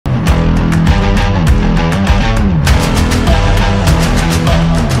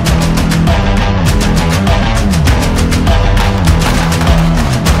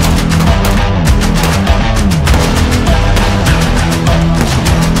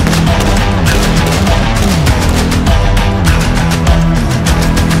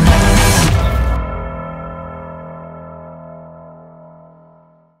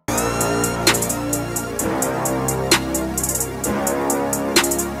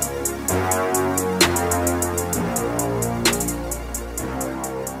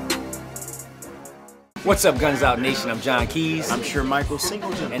What's up, Guns Out Nation? I'm John Keys. I'm sure Michael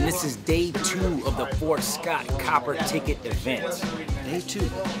Singleton. And this is day 2 of the Fort Scott Copper Ticket event. Day 2.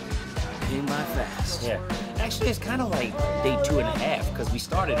 Came by fast. Yeah. Actually, it's kind of like day 2.5 because we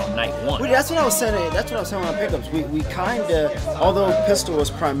started on night 1. Well, that's what I was saying. That's what I was saying on pickups. We kind of, although pistol was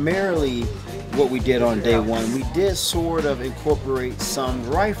primarily what we did on day 1, we did sort of incorporate some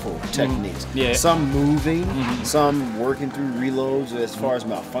rifle techniques. Yeah. Some moving, some working through reloads as far as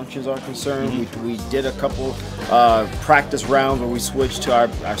malfunctions are concerned. We did a couple practice rounds where we switched to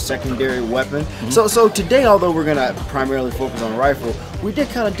our secondary weapon. So today, although we're gonna primarily focus on rifle, we did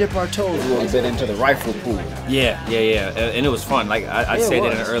kind of dip our toes a little bit into the rifle pool. Yeah, and it was fun. Like I said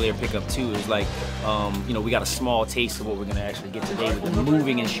in an earlier pickup too. It was like, you know, we got a small taste of what we're gonna actually get today with the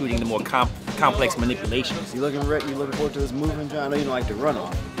moving and shooting, the more complex manipulations. You looking forward to this moving, John? I know you don't like to run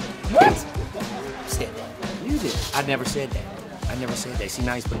on. What? Said that. You did. I never said that. I never said that. See,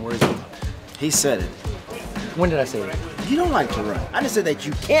 now he's putting words in. He said it. When did I say that? You don't like to run. I just said that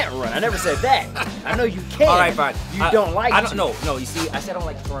you can't run. I never said that. I know you can. All right, fine. You don't like to. No. You see, I said I don't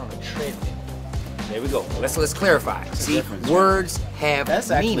like to run on a treadmill. There we go. Let's clarify. See, words have That's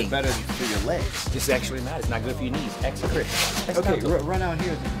meaning. That's actually better for your legs. This is actually not. It's not good for your knees. Ask Kris. Okay, run out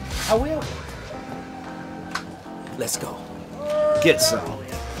here. I will. Let's go. Get some.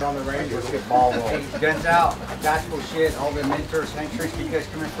 On the range, let's get ball rolling. Guns out, tactical shit, all the mentors. Hank, Trish, can you guys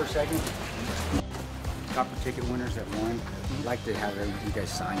come in for a second? Copper ticket winners that won. I'd like to have you guys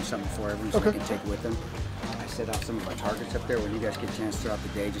sign something for everyone so they can take with them. I set out some of our targets up there. When you guys get a chance throughout the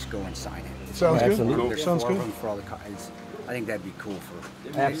day, just go and sign it. Sounds good. Absolutely. There's Sounds 4 good. of them for all the I think that'd be cool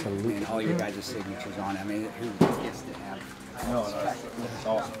for Absolutely. and all your guys' signatures on it. I mean, who gets to have? No, that's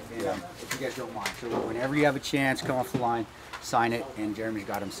awesome. Yeah, if you guys don't mind. So whenever you have a chance, come off the line, sign it, and Jeremy's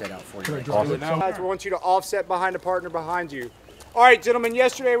got them set out for you. Guys, we want you to offset behind the partner behind you. All right, gentlemen,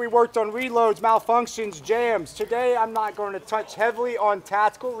 yesterday we worked on reloads, malfunctions, jams. Today I'm not going to touch heavily on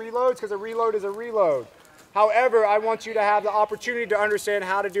tactical reloads because a reload is a reload. However, I want you to have the opportunity to understand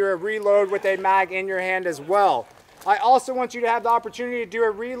how to do a reload with a mag in your hand as well. I also want you to have the opportunity to do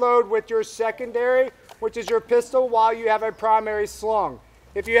a reload with your secondary, which is your pistol, while you have a primary slung.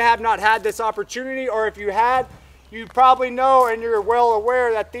 If you have not had this opportunity, or if you had, you probably know and you're well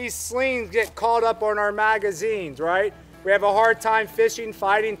aware that these slings get caught up on our magazines, right? We have a hard time fishing,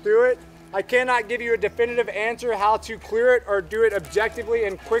 fighting through it. I cannot give you a definitive answer how to clear it or do it objectively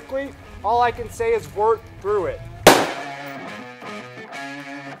and quickly. All I can say is work through it.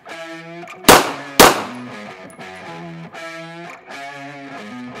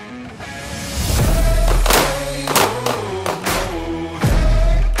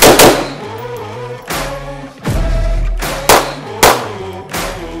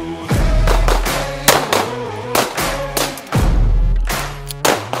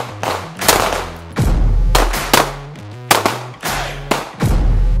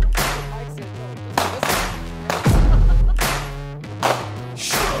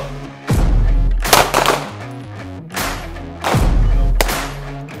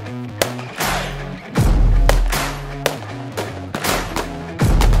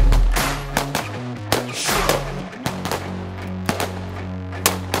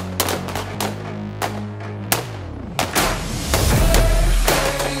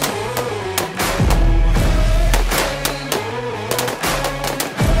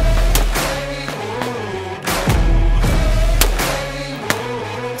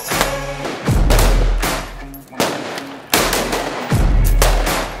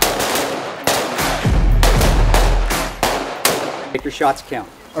 Make your shots count.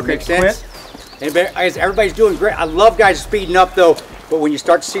 Okay, make sense? Everybody's doing great. I love guys speeding up though, but when you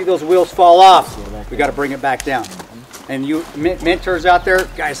start to see those wheels fall off, we got to bring it back down. And you mentors out there,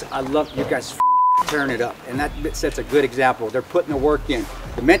 guys, I love you guys tearing it up, and that sets a good example. They're putting the work in.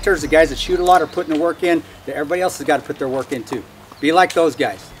 The mentors, the guys that shoot a lot, are putting the work in. Everybody else has got to put their work in too. Be like those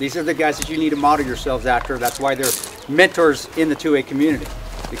guys. These are the guys that you need to model yourselves after. That's why they're mentors in the 2A community,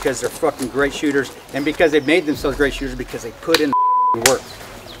 because they're fucking great shooters, and because they've made themselves great shooters because they put in the work.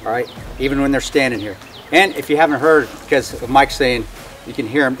 All right, even when they're standing here. And if you haven't heard, because of Mike saying, you can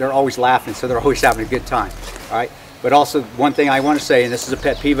hear them, they're always laughing, so they're always having a good time. All right, but also one thing I want to say, and this is a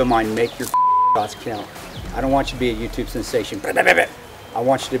pet peeve of mine: make your shots count. I don't want you to be a YouTube sensation. I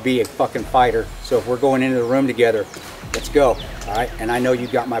want you to be a fucking fighter. So if we're going into the room together, let's go. All right, and I know you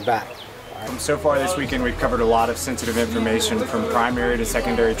got my back. So far this weekend we've covered a lot of sensitive information, from primary to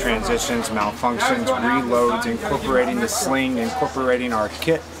secondary transitions, malfunctions, reloads, incorporating the sling, incorporating our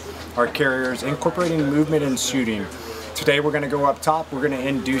kit, our carriers, incorporating movement and shooting. Today we're going to go up top, we're going to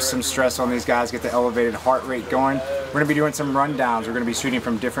induce some stress on these guys, get the elevated heart rate going. We're going to be doing some rundowns. We're going to be shooting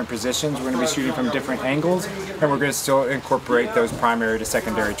from different positions. We're going to be shooting from different angles, and we're going to still incorporate those primary to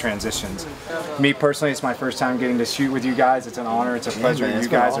secondary transitions. Me personally, it's my first time getting to shoot with you guys. It's an honor. It's a pleasure. You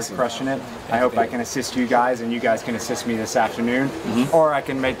guys are crushing it. I hope I can assist you guys, and you guys can assist me this afternoon, or I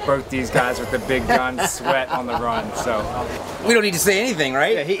can make both these guys with the big guns sweat on the run. So we don't need to say anything,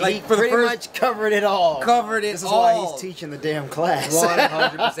 right? Yeah, he pretty much covered it all. This is why he's teaching the damn class.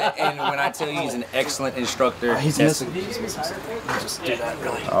 100%. And when I tell you he's an excellent instructor, he's missing something. Just do that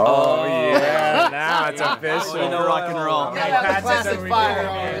really. Oh yeah, now it's official. You know, rock and roll. Classic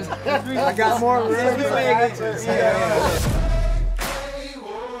firearms. I got more room. We're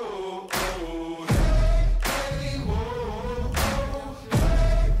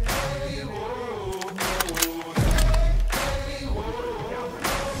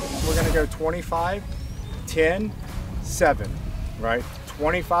going to go 25, 10, 7, right?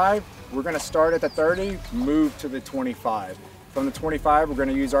 25, we're going to start at the 30, move to the 25. From the 25, we're going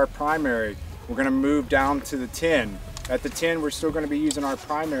to use our primary. We're going to move down to the 10. At the 10, we're still going to be using our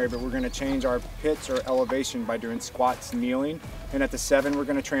primary, but we're going to change our pitch or elevation by doing squats, kneeling. And at the 7, we're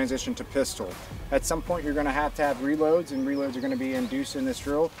going to transition to pistol. At some point, you're going to have reloads, and reloads are going to be induced in this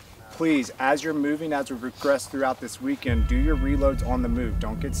drill. Please, as you're moving, as we progress throughout this weekend, do your reloads on the move.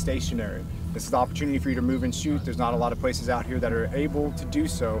 Don't get stationary. This is the opportunity for you to move and shoot. There's not a lot of places out here that are able to do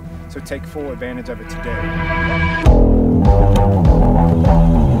so, so take full advantage of it today.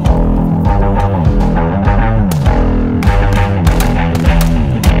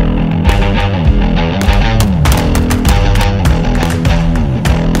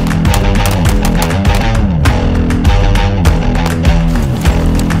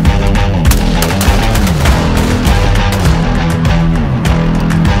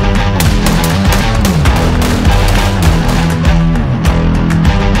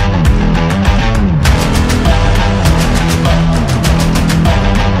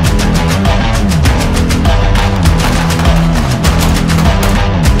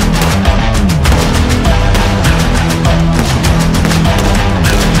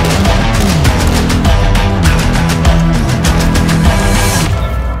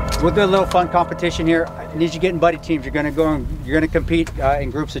 We'll do a little fun competition here. I need you to get in buddy teams. You're gonna compete in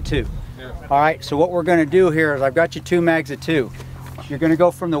groups of 2. All right, so what we're gonna do here is I've got you 2 mags of 2. You're gonna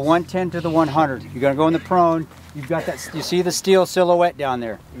go from the 110 to the 100. You're gonna go in the prone. You've got that, you see the steel silhouette down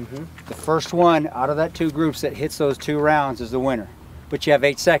there? The first one out of that 2 groups that hits those 2 rounds is the winner. But you have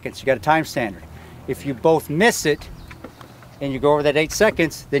 8 seconds, you got a time standard. If you both miss it and you go over that 8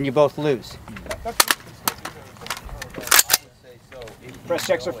 seconds, then you both lose. Press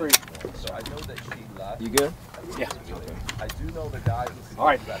checks are free. So I know that she left. You good? Yeah. I do know the guy. All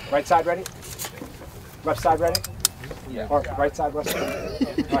right, right side ready? Left side ready? Yeah. Or right side, left side.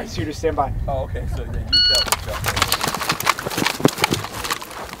 All right, shooters stand by. Oh, okay. So then you dealt with that.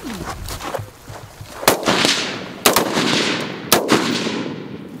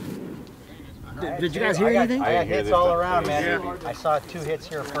 Did you guys hear anything? I got hits all around, man. Yeah. I saw 2 hits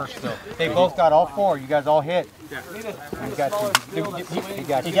here first, though. They both got all 4. You guys all hit. Yeah.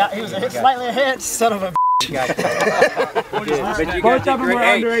 He was slightly ahead, son of a. Both of them were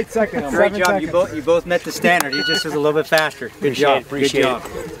under 8 seconds. Great job. You both met the standard. He just was a little bit faster. Good job. Appreciate it.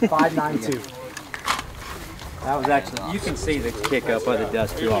 592. That was excellent. You can see the kick up of the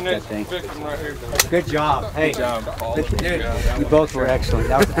dust too off that thing. Good job. Hey, you both were excellent.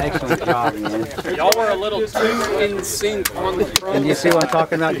 That was an excellent job, man. Y'all were a little too in sync on the prone. And you see what I'm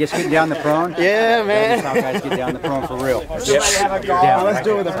talking about? Just getting down the prone? Yeah, man. That's how guys get down the prone for real. Let's do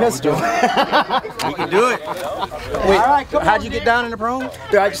it with a pistol. You can do it. Wait, how'd you get down in the prone?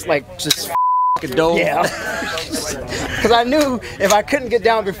 Dude, I just Dove. Yeah. Because I knew if I couldn't get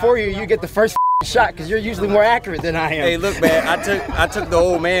down before you, you get the first shot because you're usually more accurate than I am. Hey, look, man, I took the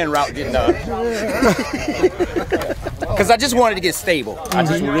old man route getting done. Because I just wanted to get stable. I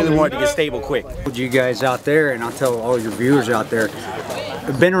just really wanted to get stable quick. You guys out there, and I'll tell all your viewers out there,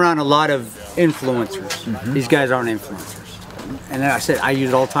 I've been around a lot of influencers. These guys aren't influencers. And I said, I use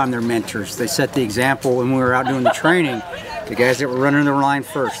it all the time, they're mentors. They set the example when we were out doing the training. The guys that were running the line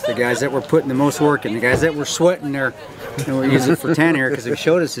first, the guys that were putting the most work in, the guys that were sweating their, and we're using it for 10 here because he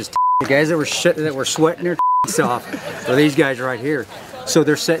showed us his the guys that were sweating their off are these guys right here. So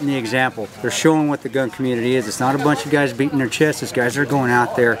they're setting the example. They're showing what the gun community is. It's not a bunch of guys beating their chests. It's guys that are going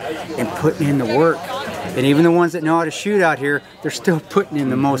out there and putting in the work. And even the ones that know how to shoot out here, they're still putting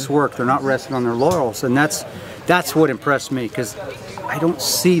in the most work. They're not resting on their laurels. And that's what impressed me, because I don't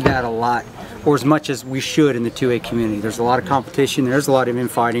see that a lot, or as much as we should in the 2A community. There's a lot of competition. There's a lot of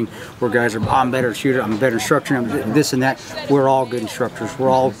infighting where guys are, I'm a better shooter, I'm a better instructor, I'm this and that. We're all good instructors. We're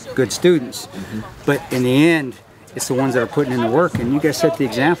all good students. But in the end, it's the ones that are putting in the work, and you guys set the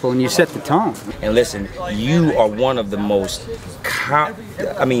example and you set the tone. And listen, you are one of the most,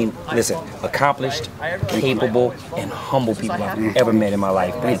 accomplished, capable, and humble people I've ever met in my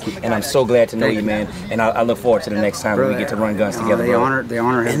life. Thank you. And I'm so glad to know you, man. And I look forward to the next time we get to run guns together. The honor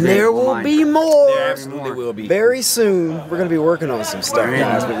has And been there will mine. be more. There absolutely will be. Very soon, we're going to be working on some stuff,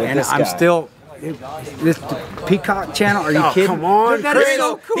 guys. With And this I'm guy. still. This Peacock channel? Are you kidding? Come on, That Kris. is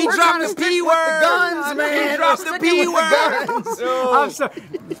so cool. He We're dropped trying the to P stick word. with the guns, man. He dropped the P word. I'm sorry.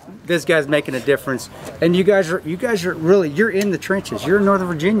 This guy's making a difference, and you guys are really, you're in the trenches. You're in Northern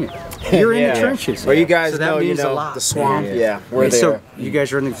Virginia. You're in the trenches. Well, you guys So that know, means a lot. the swamp. Yeah, we're And there. so you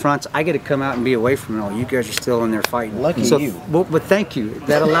guys are in the fronts. I get to come out and be away from it all. You guys are still in there fighting. Lucky so, you. Well, but thank you.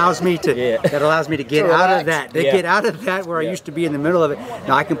 That allows me to. That allows me to get To out relax. of that. Get out of that where I used to be in the middle of it.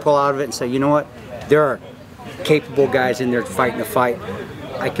 Now I can pull out of it and say, you know what? There are capable guys in there fighting the fight.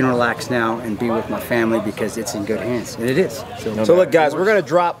 I can relax now and be with my family because it's in good hands, and it is. So look, guys, we're going to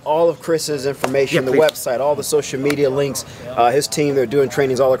drop all of Kris's information, the website, all the social media links. His team, they're doing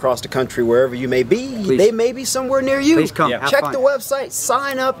trainings all across the country, wherever you may be. Please. They may be somewhere near you. Please come. Have Check fun. the website,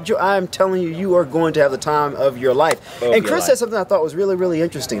 sign up. I'm telling you, you are going to have the time of your life. And Kris said something I thought was really, really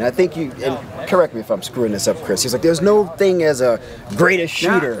interesting. I think you, and correct me if I'm screwing this up, Kris. He's like, there's no thing as a greatest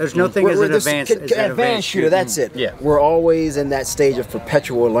shooter. There's no thing as an advanced shooter. That's it. Yeah. We're always in that stage of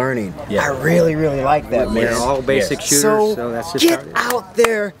perpetual learning. Yeah. I really, really like that, man. We're all basic shooters, so that's just get out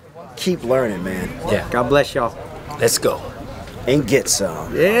there, keep learning, man. Yeah. God bless y'all. Let's go. And get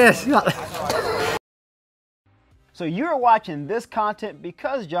some. Yes. So you're watching this content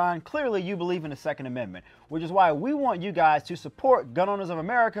because, John, clearly you believe in the Second Amendment, which is why we want you guys to support Gun Owners of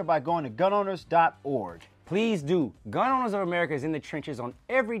America by going to gunowners.org. Please do. Gun Owners of America is in the trenches on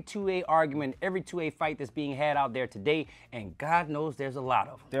every 2A argument, every 2A fight that's being had out there today, and God knows there's a lot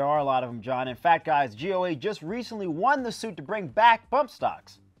of them. There are a lot of them, John. In fact, guys, GOA just recently won the suit to bring back bump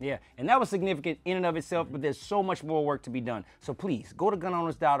stocks. Yeah, and that was significant in and of itself, but there's so much more work to be done. So please, go to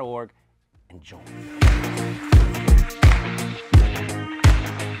gunowners.org and join.